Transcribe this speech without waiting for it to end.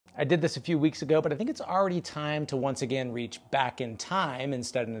I did this a few weeks ago, but I think it's already time to once again reach back in time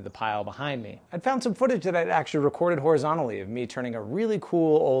instead into the pile behind me. I'd found some footage that I'd actually recorded horizontally of me turning a really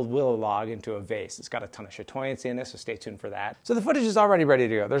cool old willow log into a vase. It's got a ton of Chatoyancy in this, so stay tuned for that. So the footage is already ready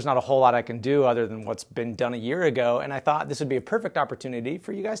to go. There's not a whole lot I can do other than what's been done a year ago, and I thought this would be a perfect opportunity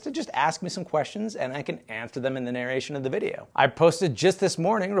for you guys to just ask me some questions and I can answer them in the narration of the video. I posted just this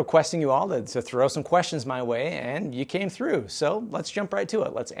morning requesting you all to throw some questions my way, and you came through. So let's jump right to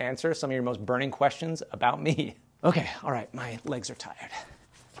it. Let's answer some of your most burning questions about me. Okay, all right, my legs are tired.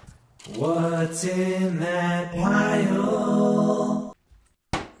 What's in that pile?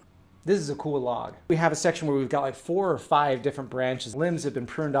 This is a cool log. We have a section where we've got like 4 or 5 different branches. Limbs have been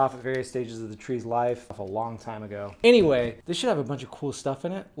pruned off at various stages of the tree's life a long time ago. Anyway, this should have a bunch of cool stuff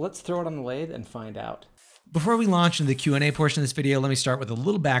in it. Let's throw it on the lathe and find out. Before we launch into the Q&A portion of this video, let me start with a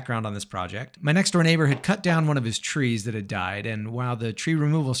little background on this project. My next door neighbor had cut down one of his trees that had died, and while the tree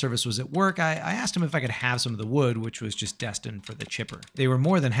removal service was at work, I asked him if I could have some of the wood, which was just destined for the chipper. They were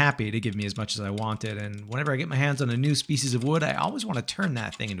more than happy to give me as much as I wanted, and whenever I get my hands on a new species of wood, I always want to turn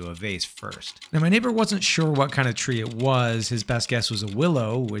that thing into a vase first. Now, my neighbor wasn't sure what kind of tree it was. His best guess was a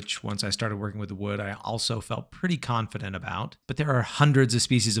willow, which once I started working with the wood, I also felt pretty confident about. But there are hundreds of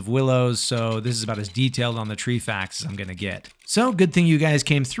species of willows, so this is about as detailed on the tree facts as I'm gonna get. So good thing you guys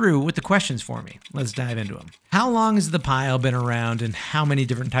came through with the questions for me. Let's dive into them. How long has the pile been around and how many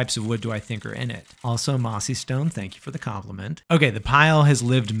different types of wood do I think are in it? Also, Mossy Stone, thank you for the compliment. Okay, the pile has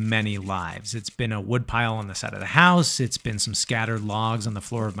lived many lives. It's been a wood pile on the side of the house. It's been some scattered logs on the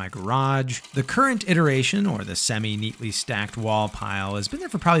floor of my garage. The current iteration, or the semi-neatly stacked wall pile, has been there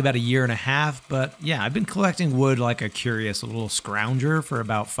for probably about 1.5 years, but yeah, I've been collecting wood like a curious little scrounger for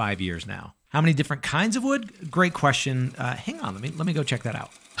about 5 years now. How many different kinds of wood? Great question. Hang on, let me go check that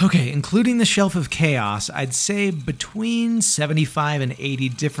out. Okay, including the Shelf of Chaos, I'd say between 75 and 80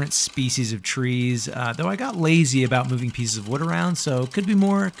 different species of trees, though I got lazy about moving pieces of wood around, so could be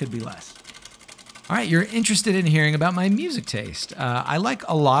more, could be less. All right, you're interested in hearing about my music taste. I like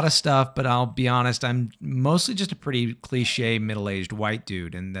a lot of stuff, but I'll be honest, I'm mostly just a pretty cliche middle-aged white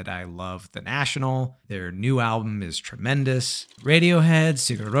dude in that I love The National. Their new album is tremendous. Radiohead,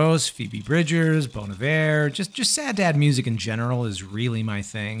 Sigur Rós, Phoebe Bridgers, Bon Iver, just sad dad music in general is really my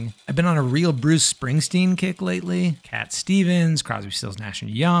thing. I've been on a real Bruce Springsteen kick lately. Cat Stevens, Crosby, Stills, Nash &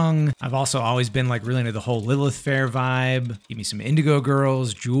 Young. I've also always been like really into the whole Lilith Fair vibe. Give me some Indigo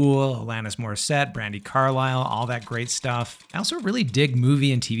Girls, Jewel, Alanis Morissette, Brandy Carlisle, all that great stuff. I also really dig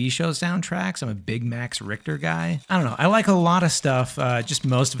movie and TV show soundtracks. I'm a big Max Richter guy. I don't know, I like a lot of stuff, just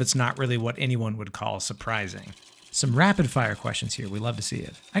most of it's not really what anyone would call surprising. Some rapid fire questions here. We love to see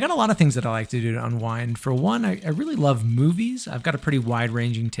it. I got a lot of things that I like to do to unwind. For one, I really love movies. I've got a pretty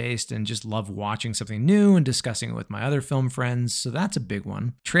wide-ranging taste and just love watching something new and discussing it with my other film friends, so that's a big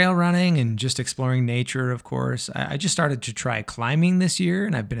one. Trail running and just exploring nature, of course. I just started to try climbing this year,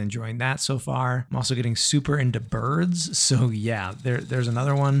 and I've been enjoying that so far. I'm also getting super into birds, so yeah, there's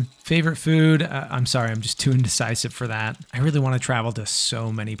another one. Favorite food? I'm sorry, I'm just too indecisive for that. I really want to travel to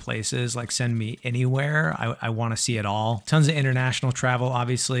so many places, like send me anywhere. I want to see it all. Tons of international travel,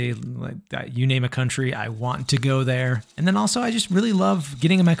 obviously. Like you name a country, I want to go there. And then also, I just really love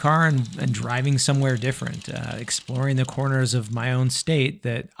getting in my car and driving somewhere different, exploring the corners of my own state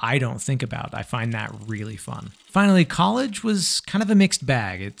that I don't think about. I find that really fun. Finally, college was kind of a mixed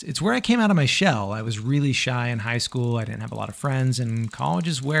bag. It's where I came out of my shell. I was really shy in high school. I didn't have a lot of friends, and college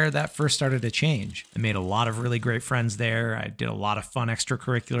is where that first started to change. I made a lot of really great friends there. I did a lot of fun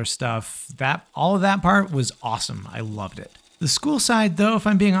extracurricular stuff. All of that part was awesome. I loved it. The school side, though, if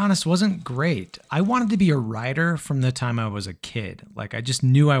I'm being honest, wasn't great. I wanted to be a writer from the time I was a kid. Like, I just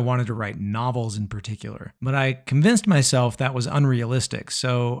knew I wanted to write novels in particular. But I convinced myself that was unrealistic,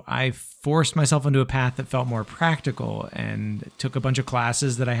 so I forced myself into a path that felt more practical and took a bunch of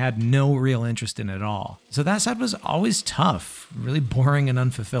classes that I had no real interest in at all. So that side was always tough, really boring and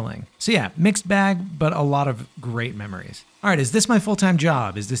unfulfilling. So yeah, mixed bag, but a lot of great memories. All right, is this my full-time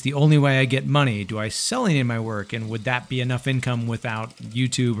job? Is this the only way I get money? Do I sell any of my work? And would that be enough income without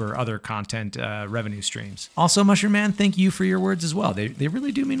YouTube or other content revenue streams? Also, Mushroom Man, thank you for your words as well. They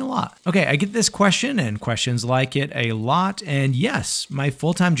really do mean a lot. Okay, I get this question and questions like it a lot. And yes, my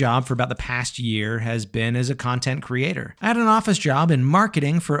full-time job for about the past year has been as a content creator. I had an office job in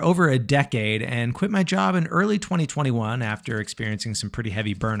marketing for over a decade and quit my job in early 2021 after experiencing some pretty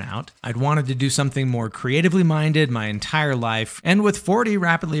heavy burnout. I'd wanted to do something more creatively minded my entire entire life. And with 40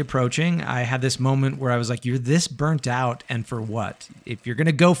 rapidly approaching, I had this moment where I was like, you're this burnt out, and for what? If you're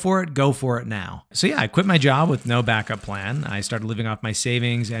gonna go for it now. So yeah, I quit my job with no backup plan. I started living off my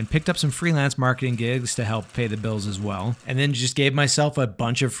savings and picked up some freelance marketing gigs to help pay the bills as well. And then just gave myself a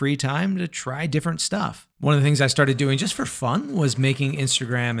bunch of free time to try different stuff. One of the things I started doing just for fun was making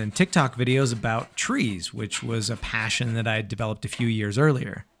Instagram and TikTok videos about trees, which was a passion that I had developed a few years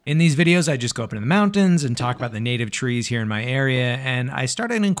earlier. In these videos, I just go up into the mountains and talk about the native trees here in my area, and I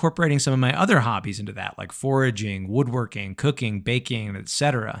started incorporating some of my other hobbies into that, like foraging, woodworking, cooking, baking,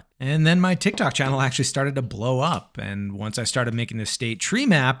 etc. And then my TikTok channel actually started to blow up, and once I started making the state tree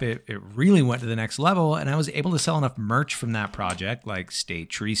map, it really went to the next level, and I was able to sell enough merch from that project, like state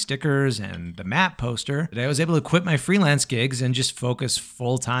tree stickers and the map poster, that I was able to quit my freelance gigs and just focus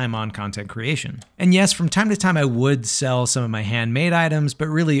full-time on content creation. And yes, from time to time I would sell some of my handmade items, but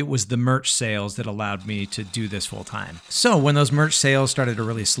really it was the merch sales that allowed me to do this full-time. So when those merch sales started to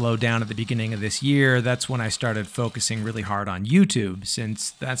really slow down at the beginning of this year, that's when I started focusing really hard on YouTube,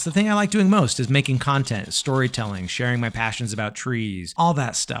 since that's the thing I like doing most, is making content, storytelling, sharing my passions about trees, all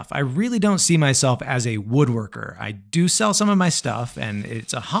that stuff. I really don't see myself as a woodworker. I do sell some of my stuff and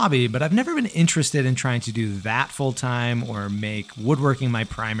it's a hobby, but I've never been interested in trying to do that full-time or make woodworking my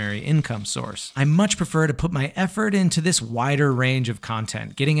primary income source. I much prefer to put my effort into this wider range of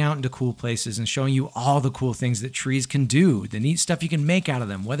content, getting out into cool places and showing you all the cool things that trees can do, the neat stuff you can make out of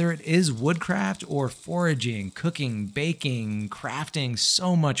them, whether it is woodcraft or foraging, cooking, baking, crafting,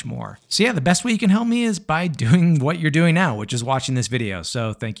 so much more. So yeah, the best way you can help me is by doing what you're doing now, which is watching this video.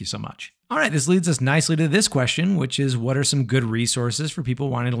 So thank you so much. All right, this leads us nicely to this question, which is, what are some good resources for people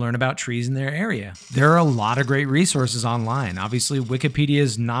wanting to learn about trees in their area? There are a lot of great resources online. Obviously, Wikipedia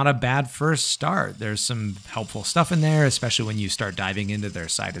is not a bad first start. There's some helpful stuff in there, especially when you start diving into their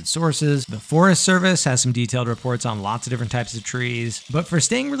cited sources. The Forest Service has some detailed reports on lots of different types of trees. But for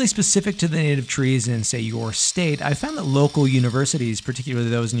staying really specific to the native trees in, say, your state, I found that local universities, particularly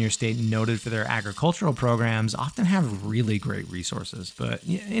those in your state noted for their agricultural programs, often have really great resources. But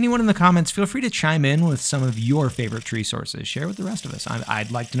anyone in the comments, feel free to chime in with some of your favorite tree sources. Share with the rest of us. I'd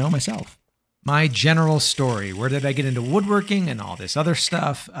like to know myself. My general story. Where did I get into woodworking and all this other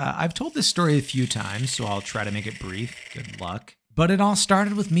stuff? I've told this story a few times, so I'll try to make it brief. Good luck. But it all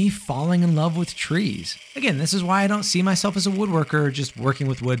started with me falling in love with trees. Again, this is why I don't see myself as a woodworker, just working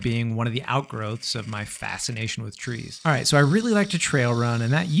with wood being one of the outgrowths of my fascination with trees. All right, so I really like to trail run,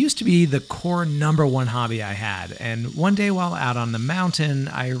 and that used to be the core #1 hobby I had. And one day while out on the mountain,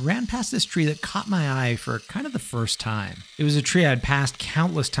 I ran past this tree that caught my eye for kind of the first time. It was a tree I'd passed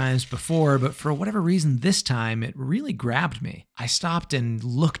countless times before, but for whatever reason this time, it really grabbed me. I stopped and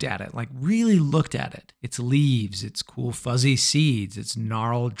looked at it, like really looked at it. Its leaves, its cool fuzzy seeds, its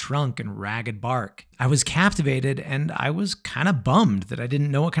gnarled trunk and ragged bark. I was captivated, and I was kind of bummed that I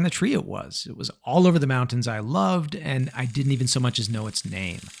didn't know what kind of tree it was. It was all over the mountains I loved, and I didn't even so much as know its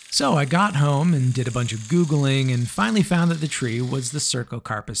name. So I got home and did a bunch of Googling and finally found that the tree was the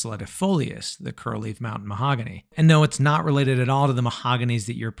Cercocarpus latifolius, the curl-leaf mountain mahogany. And no, it's not related at all to the mahoganies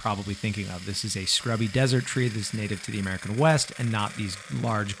that you're probably thinking of. This is a scrubby desert tree that's native to the American West, and not these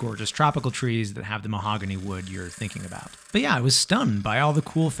large, gorgeous tropical trees that have the mahogany wood you're thinking about. But yeah, I was stunned by all the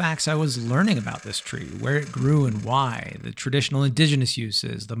cool facts I was learning about this tree, where it grew and why, the traditional indigenous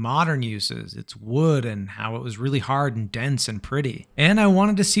uses, the modern uses, its wood, and how it was really hard and dense and pretty. And I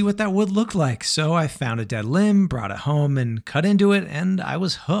wanted to see what that wood looked like, so I found a dead limb, brought it home, and cut into it, and I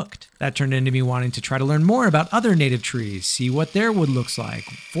was hooked. That turned into me wanting to try to learn more about other native trees, see what their wood looks like,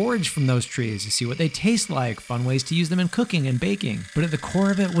 forage from those trees to see what they taste like, fun ways to use them in cooking and baking. But at the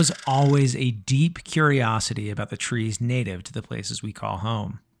core of it was always a deep curiosity about the trees native to the places we call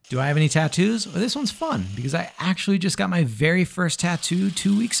home. Do I have any tattoos? Well, this one's fun because I actually just got my very first tattoo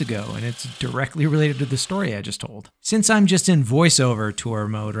 2 weeks ago, and it's directly related to the story I just told. Since I'm just in voiceover tour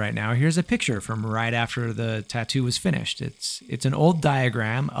mode right now, here's a picture from right after the tattoo was finished. It's an old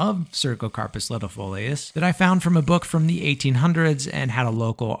diagram of Cercocarpus latifolius that I found from a book from the 1800s and had a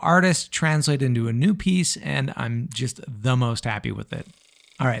local artist translate into a new piece, and I'm just the most happy with it.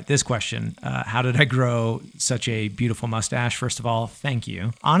 All right, this question. How did I grow such a beautiful mustache? First of all, thank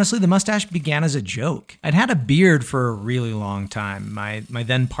you. Honestly, the mustache began as a joke. I'd had a beard for a really long time. My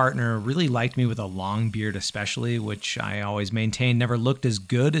then partner really liked me with a long beard especially, which I always maintained never looked as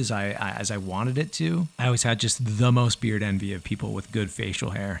good as I wanted it to. I always had just the most beard envy of people with good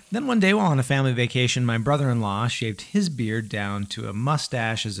facial hair. Then one day while on a family vacation, my brother-in-law shaved his beard down to a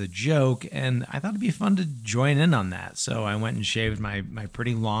mustache as a joke, and I thought it'd be fun to join in on that. So I went and shaved my pretty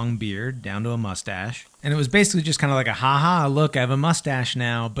pretty long beard down to a mustache. And it was basically just kind of like a, haha, look, I have a mustache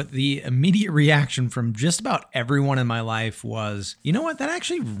now. But the immediate reaction from just about everyone in my life was, you know what, that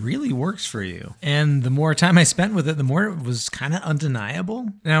actually really works for you. And the more time I spent with it, the more it was kind of undeniable.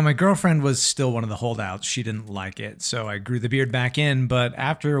 Now, my girlfriend was still one of the holdouts. She didn't like it, so I grew the beard back in. But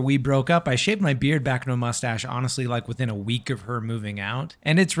after we broke up, I shaved my beard back into a mustache, honestly, like within a week of her moving out.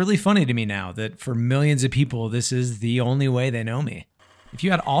 And it's really funny to me now that for millions of people, this is the only way they know me. If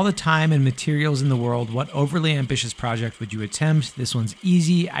you had all the time and materials in the world, what overly ambitious project would you attempt? This one's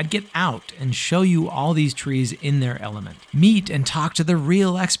easy. I'd get out and show you all these trees in their element. Meet and talk to the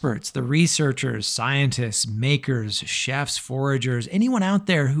real experts, the researchers, scientists, makers, chefs, foragers, anyone out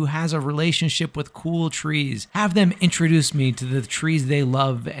there who has a relationship with cool trees. Have them introduce me to the trees they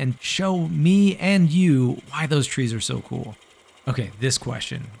love and show me and you why those trees are so cool. Okay, this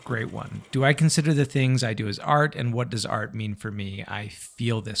question, great one. Do I consider the things I do as art, and what does art mean for me? I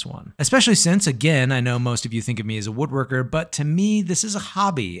feel this one. Especially since, again, I know most of you think of me as a woodworker, but to me, this is a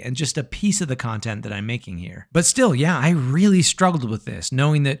hobby and just a piece of the content that I'm making here. But still, yeah, I really struggled with this,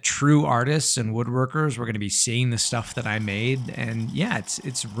 knowing that true artists and woodworkers were going to be seeing the stuff that I made, and yeah,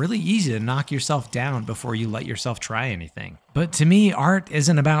 it's really easy to knock yourself down before you let yourself try anything. But to me, art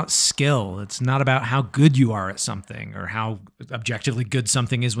isn't about skill. It's not about how good you are at something or how objectively good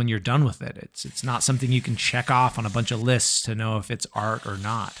something is when you're done with it. It's not something you can check off on a bunch of lists to know if it's art or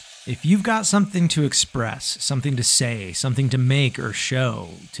not. If you've got something to express, something to say, something to make or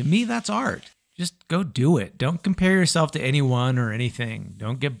show, to me, that's art. Just go do it. Don't compare yourself to anyone or anything.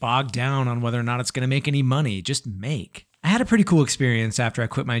 Don't get bogged down on whether or not it's going to make any money. Just make. I had a pretty cool experience after I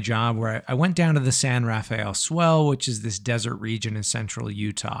quit my job where I went down to the San Rafael Swell, which is this desert region in central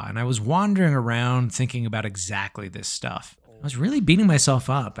Utah, and I was wandering around thinking about exactly this stuff. I was really beating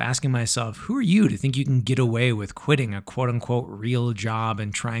myself up, asking myself, who are you to think you can get away with quitting a quote-unquote real job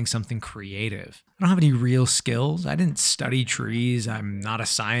and trying something creative? I don't have any real skills. I didn't study trees. I'm not a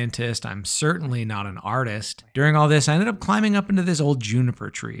scientist. I'm certainly not an artist. During all this, I ended up climbing up into this old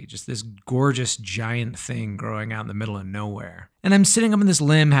juniper tree, just this gorgeous giant thing growing out in the middle of nowhere. And I'm sitting up in this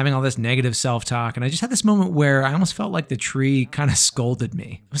limb having all this negative self-talk, and I just had this moment where I almost felt like the tree kind of scolded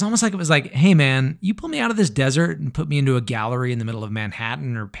me. It was almost like it was like, hey man, you pull me out of this desert and put me into a gallery in the middle of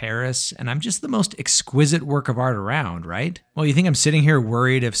Manhattan or Paris, and I'm just the most exquisite work of art around, right? Well, you think I'm sitting here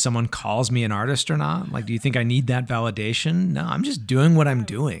worried if someone calls me an artist or not? Like, do you think I need that validation? No, I'm just doing what I'm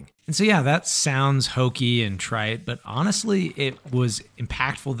doing. And so yeah, that sounds hokey and trite, but honestly, it was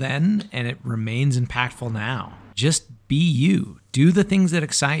impactful then, and it remains impactful now. Just be you. Do the things that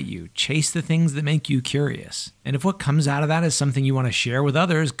excite you. Chase the things that make you curious. And if what comes out of that is something you want to share with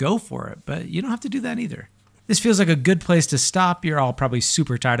others, go for it. But you don't have to do that either. This feels like a good place to stop. You're all probably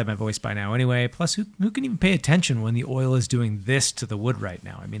super tired of my voice by now anyway. Plus, who can even pay attention when the oil is doing this to the wood right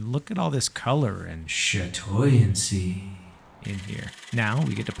now? I mean, look at all this color and chatoyancy in here. Now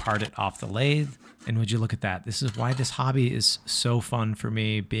we get to part it off the lathe. And would you look at that? This is why this hobby is so fun for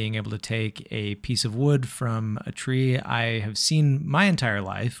me, being able to take a piece of wood from a tree I have seen my entire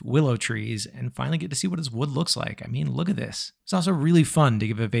life, willow trees, and finally get to see what its wood looks like. I mean, look at this. It's also really fun to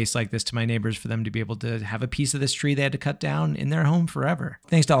give a vase like this to my neighbors for them to be able to have a piece of this tree they had to cut down in their home forever.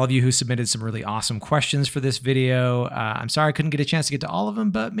 Thanks to all of you who submitted some really awesome questions for this video. I'm sorry I couldn't get a chance to get to all of them,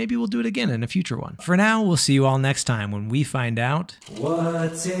 but maybe we'll do it again in a future one. For now, we'll see you all next time when we find out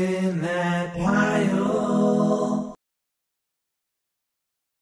what's in that pile.